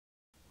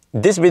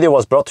This video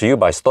was brought to you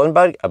by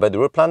Stormberg, a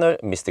weather planner,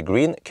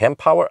 MisterGreen,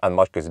 Kempower and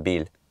Markus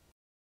Bil.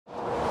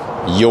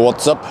 Yo,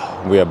 what's up?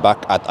 We are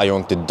back at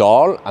Ioniq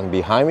Dal, and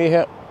behind me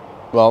here,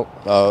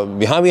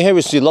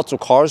 we see lots of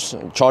cars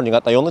charging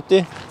at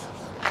Ioniq.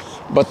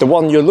 But the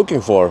one you're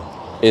looking for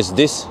is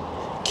this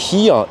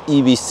Kia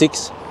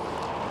EV6.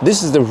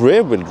 This is the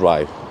rear-wheel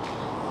drive.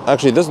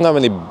 Actually, it doesn't have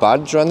any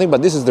badge or anything,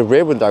 but this is the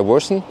rear-wheel drive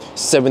version,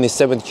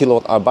 77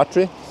 kWh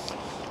battery.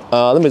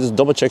 Let me just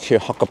double check here.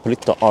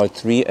 Hakkapeliitta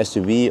R3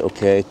 SUV,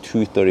 okay,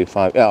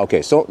 235. Yeah,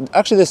 okay, so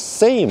actually the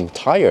same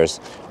tires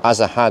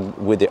as I had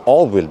with the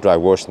all-wheel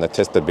drive version I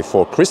tested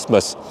before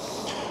Christmas.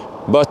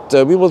 But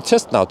we will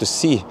test now to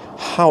see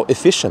how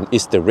efficient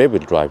is the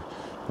rear-wheel drive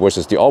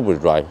versus the all-wheel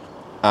drive.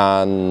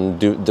 And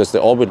does the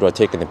all-wheel drive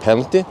take any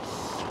penalty?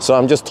 So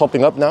I'm just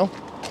topping up now.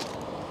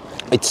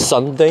 It's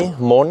Sunday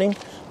morning,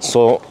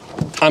 so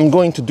I'm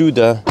going to do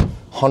the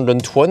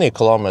 120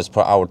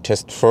 km/h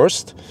test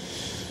first.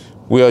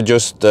 We are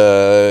just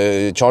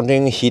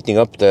charging, heating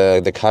up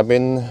the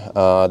cabin.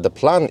 The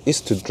plan is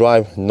to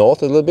drive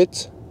north a little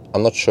bit.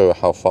 I'm not sure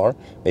how far,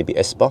 maybe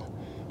Espa,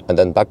 and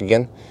then back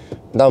again.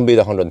 That will be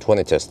the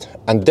 120 test.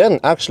 And then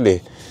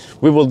actually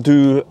we will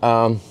do,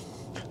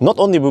 not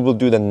only we will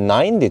do the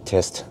 90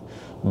 test,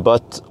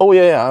 but,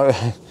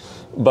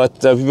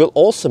 but we will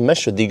also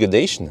measure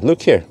degradation.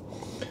 Look here.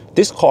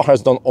 This car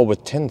has done over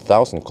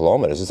 10,000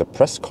 kilometers. It's a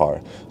press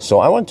car. So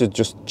I want to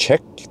just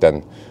check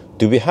then,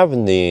 do we have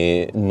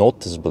any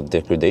noticeable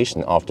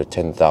degradation after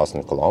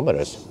 10,000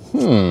 kilometers?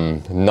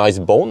 Nice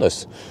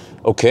bonus.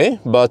 Okay,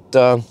 but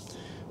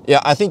yeah,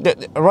 I think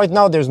that right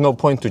now there's no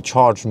point to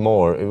charge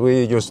more.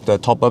 We just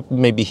top up,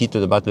 maybe heat to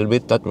the battery a little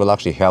bit. That will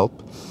actually help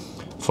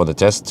for the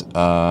test.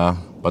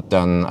 But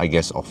then I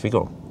guess off we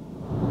go.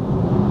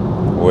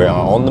 We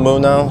are on the move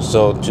now.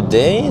 So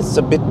today it's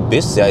a bit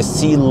busy. I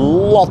see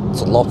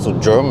lots of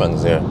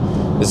Germans here.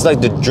 It's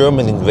like the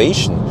German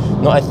invasion.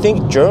 No, I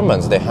think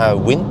Germans, they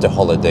have winter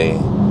holiday.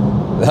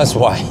 That's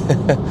why.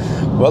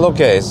 Well,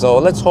 okay, so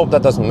let's hope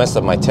that doesn't mess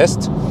up my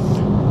test.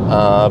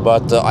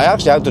 But I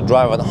actually have to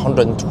drive at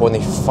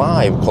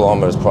 125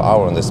 km/h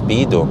on the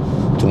speedo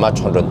to match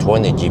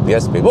 120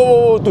 GPS speed.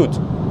 Whoa, dude,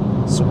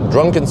 it's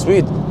drunken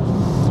Swede.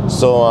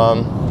 So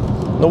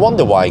no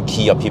wonder why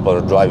Kia people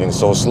are driving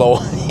so slow.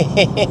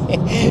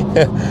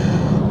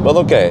 But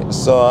okay,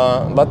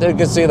 so but you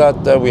can see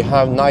that we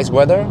have nice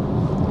weather,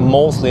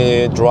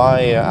 mostly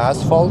dry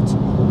asphalt.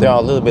 There are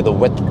a little bit of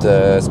wet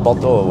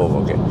spots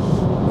okay,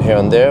 here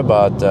and there,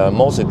 but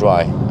mostly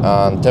dry,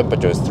 and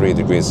temperature is 3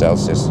 degrees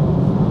Celsius.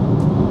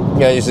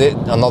 Yeah, you see,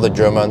 another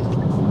German.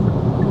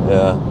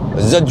 Yeah,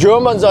 the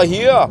Germans are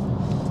here.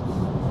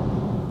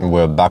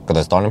 We're back at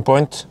the starting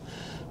point.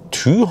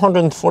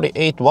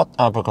 248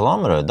 watt-hour per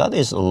kilometer. That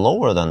is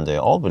lower than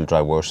the all-wheel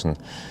drive version.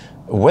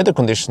 Weather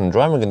condition,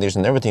 driving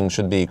condition, everything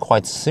should be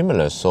quite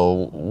similar.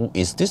 So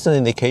is this an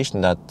indication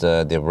that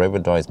the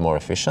rear-wheel drive is more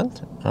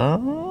efficient?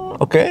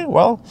 Okay,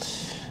 well,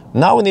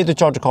 now we need to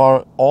charge the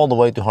car all the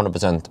way to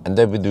 100%, and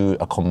then we do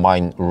a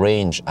combined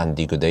range and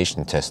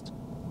degradation test.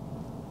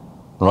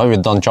 All right,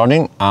 we're done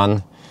charging,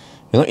 and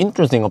you know,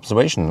 interesting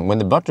observation. When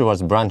the battery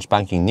was brand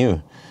spanking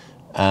new,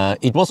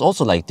 it was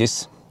also like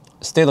this.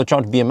 State of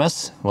charge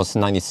BMS was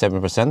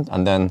 97%,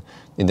 and then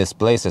the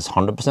display says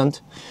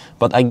 100%.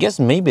 But I guess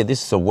maybe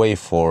this is a way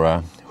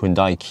for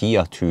Hyundai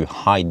Kia to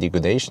hide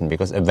degradation,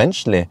 because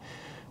eventually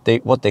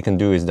what they can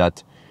do is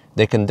that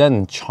they can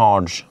then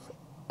charge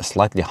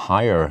slightly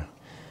higher,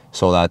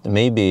 so that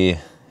maybe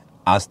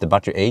as the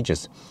battery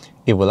ages,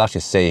 it will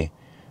actually say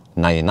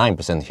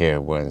 99%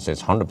 here when it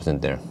says 100%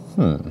 there.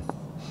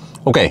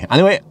 Okay,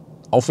 anyway,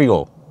 off we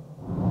go.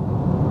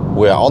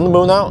 We are on the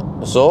move now,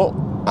 so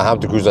I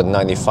have to cruise at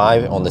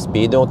 95 on the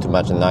speedo to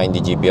match a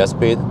 90 GPS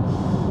speed.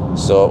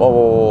 So,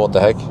 what the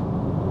heck?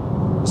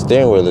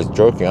 Steering wheel is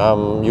jerking.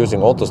 I'm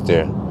using auto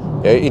steer.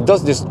 Yeah, it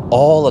does this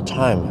all the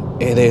time.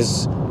 It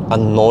is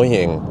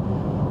annoying.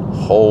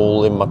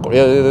 Holy mackerel.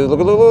 Yeah,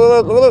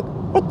 look.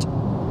 What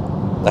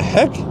the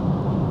heck?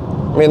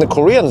 I mean, the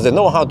Koreans, they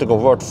know how to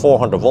convert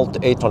 400 volt to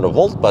 800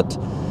 volt, but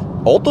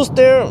auto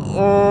steer,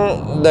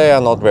 they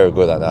are not very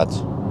good at that.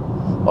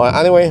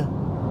 Anyway,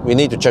 we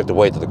need to check the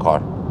weight of the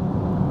car.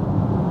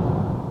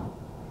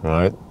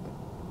 Right,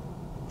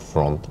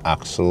 front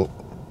axle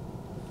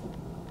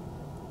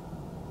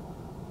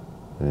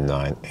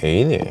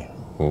 980.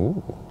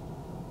 Ooh.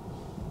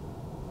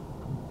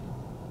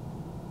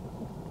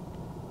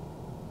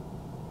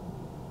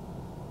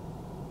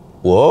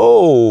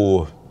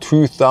 Whoa,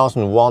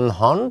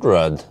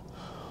 2,100.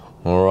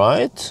 All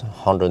right,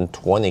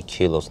 120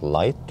 kilos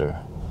lighter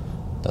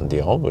than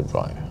the all-wheel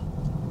drive.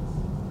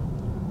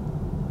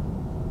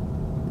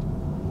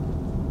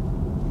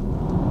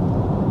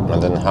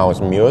 And then how is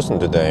Mjøsen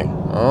today?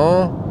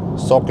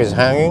 Sock is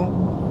hanging.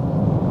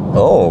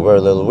 Oh,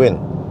 very little wind.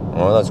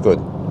 Oh, that's good.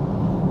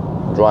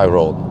 Dry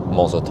road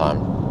most of the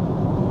time.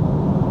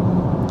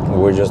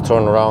 We just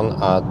turned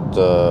around at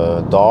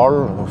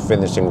Dal,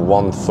 finishing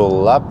one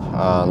full lap,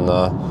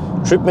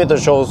 and trip meter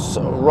shows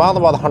around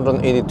about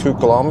 182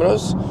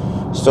 kilometers.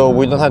 So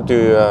we don't have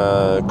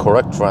to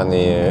correct for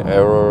any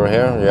error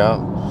here, yeah.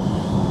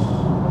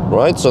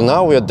 Right, so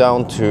now we are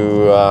down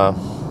to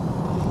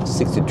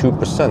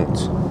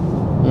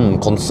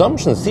 62%.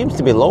 Consumption seems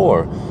to be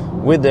lower.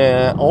 With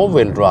the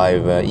all-wheel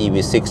drive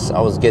EV6, I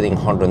was getting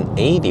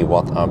 180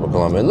 watt-hour per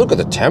kilometer. Look at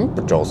the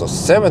temperature also,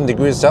 7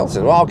 degrees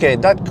Celsius. Well, okay,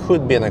 that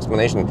could be an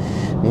explanation.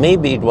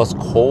 Maybe it was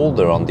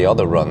colder on the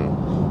other run.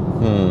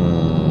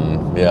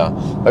 Yeah,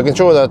 I can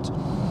show that.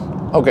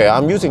 Okay,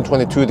 I'm using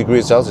 22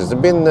 degrees Celsius.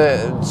 I've been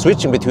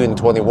switching between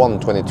 21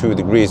 and 22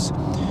 degrees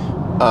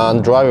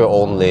and driver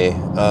only.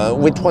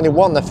 With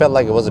 21, I felt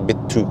like it was a bit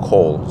too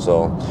cold.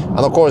 So, and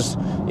of course,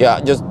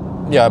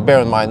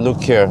 bear in mind,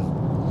 look here.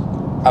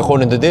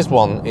 According to this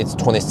one, it's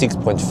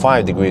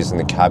 26.5 degrees in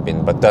the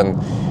cabin. But then,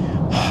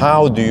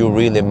 how do you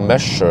really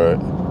measure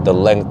the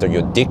length of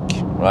your dick,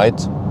 right?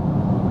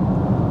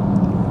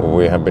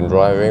 We have been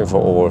driving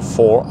for over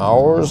 4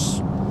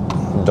 hours,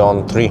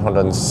 done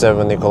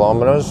 370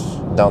 kilometers,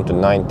 down to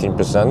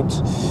 19%.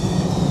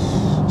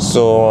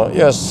 So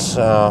yes,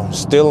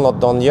 still not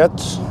done yet.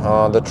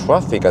 The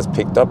traffic has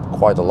picked up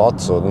quite a lot,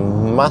 so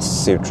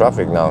massive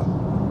traffic now.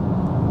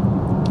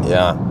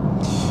 Yeah,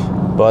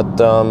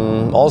 but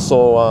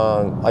also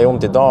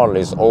Ioniq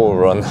is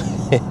overrun.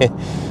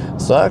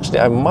 So actually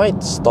I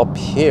might stop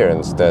here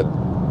instead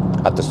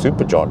at the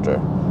Supercharger.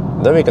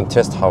 Then we can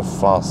test how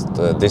fast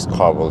this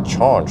car will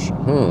charge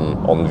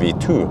on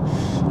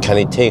V2. Can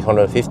it take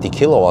 150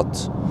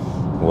 kilowatts?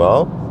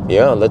 Well,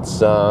 yeah, let's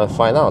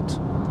find out.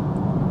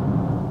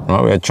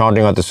 Well, we are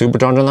charging at the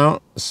Supercharger now.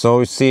 So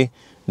you see,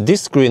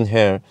 this screen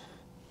here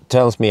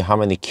tells me how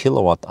many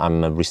kilowatt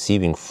I'm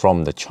receiving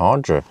from the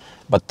charger.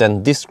 But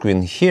then this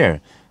screen here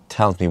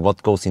tells me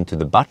what goes into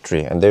the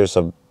battery. And there's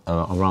a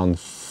around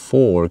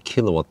 4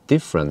 kilowatt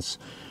difference.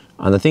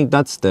 And I think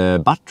that's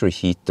the battery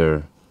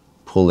heater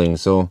pulling.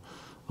 So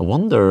I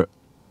wonder,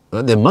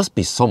 there must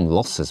be some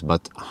losses,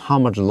 but how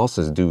much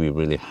losses do we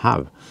really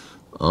have?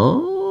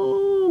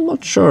 I'm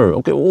not sure.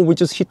 Okay, well, we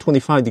just hit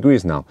 25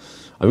 degrees now.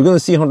 Are we going to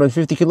see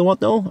 150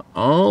 kilowatt now?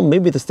 Oh,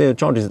 maybe the state of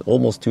charge is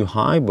almost too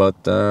high, but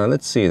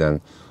let's see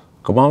then.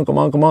 Come on, come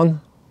on, come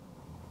on.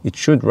 It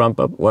should ramp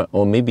up, well,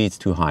 or maybe it's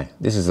too high.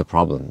 This is the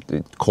problem,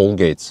 the cold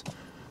gates.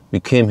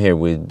 We came here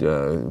with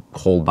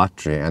cold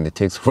battery and it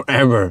takes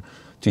forever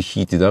to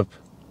heat it up.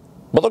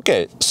 But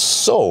okay,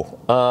 so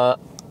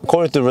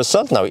according to the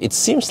result now, it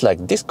seems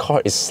like this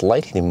car is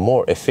slightly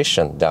more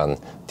efficient than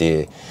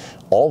the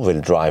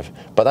all-wheel drive,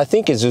 but I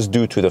think it's just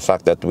due to the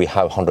fact that we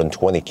have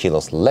 120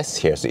 kilos less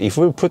here. So if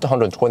we put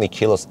 120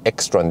 kilos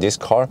extra in this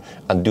car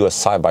and do a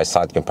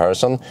side-by-side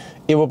comparison,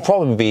 it will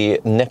probably be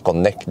neck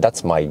on neck.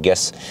 That's my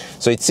guess.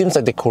 So it seems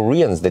like the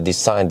Koreans, they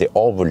designed the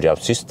all-wheel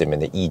drive system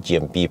and the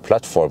eGMP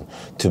platform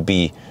to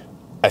be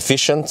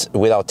efficient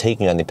without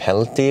taking any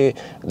penalty.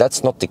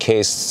 That's not the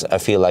case, I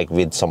feel like,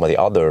 with some of the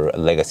other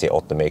legacy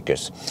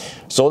automakers.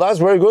 So that's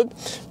very good.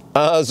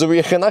 So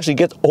we can actually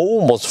get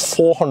almost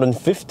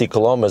 450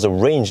 kilometers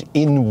of range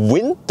in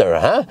winter,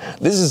 huh?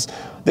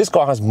 This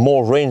car has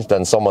more range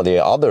than some of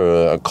the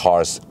other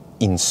cars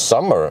in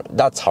summer.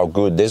 That's how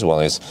good this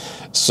one is.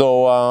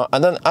 So,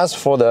 and then as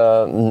for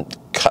the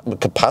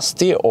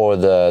capacity or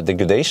the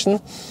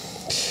degradation,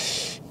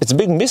 it's a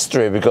big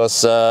mystery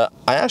because I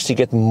actually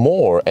get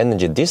more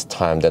energy this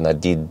time than I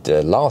did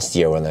last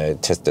year when I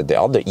tested the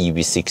other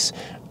EV6.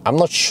 I'm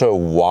not sure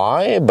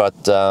why,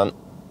 but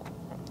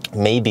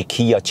maybe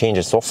Kia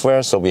changes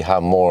software so we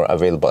have more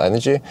available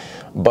energy,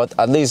 but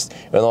at least,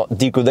 you know,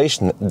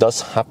 degradation does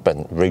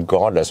happen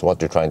regardless of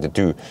what you're trying to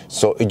do.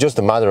 So it's just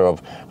a matter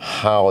of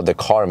how the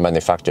car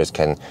manufacturers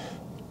can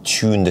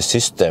tune the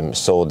system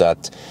so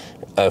that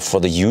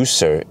for the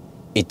user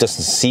it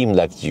doesn't seem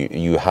like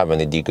you have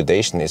any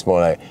degradation. It's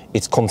more like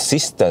it's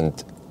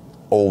consistent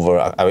over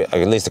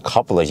at least a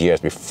couple of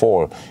years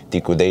before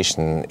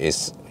degradation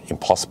is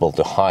impossible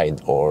to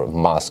hide or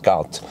mask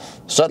out.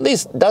 So at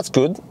least that's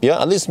good.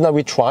 Yeah, at least now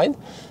we tried.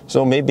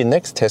 So maybe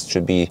next test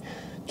should be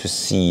to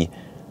see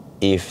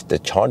if the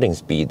charging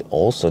speed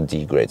also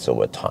degrades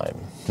over time.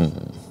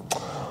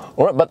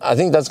 All right, but I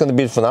think that's going to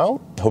be it for now.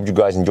 Hope you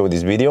guys enjoyed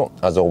this video.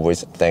 As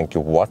always, thank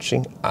you for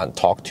watching and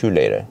talk to you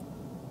later.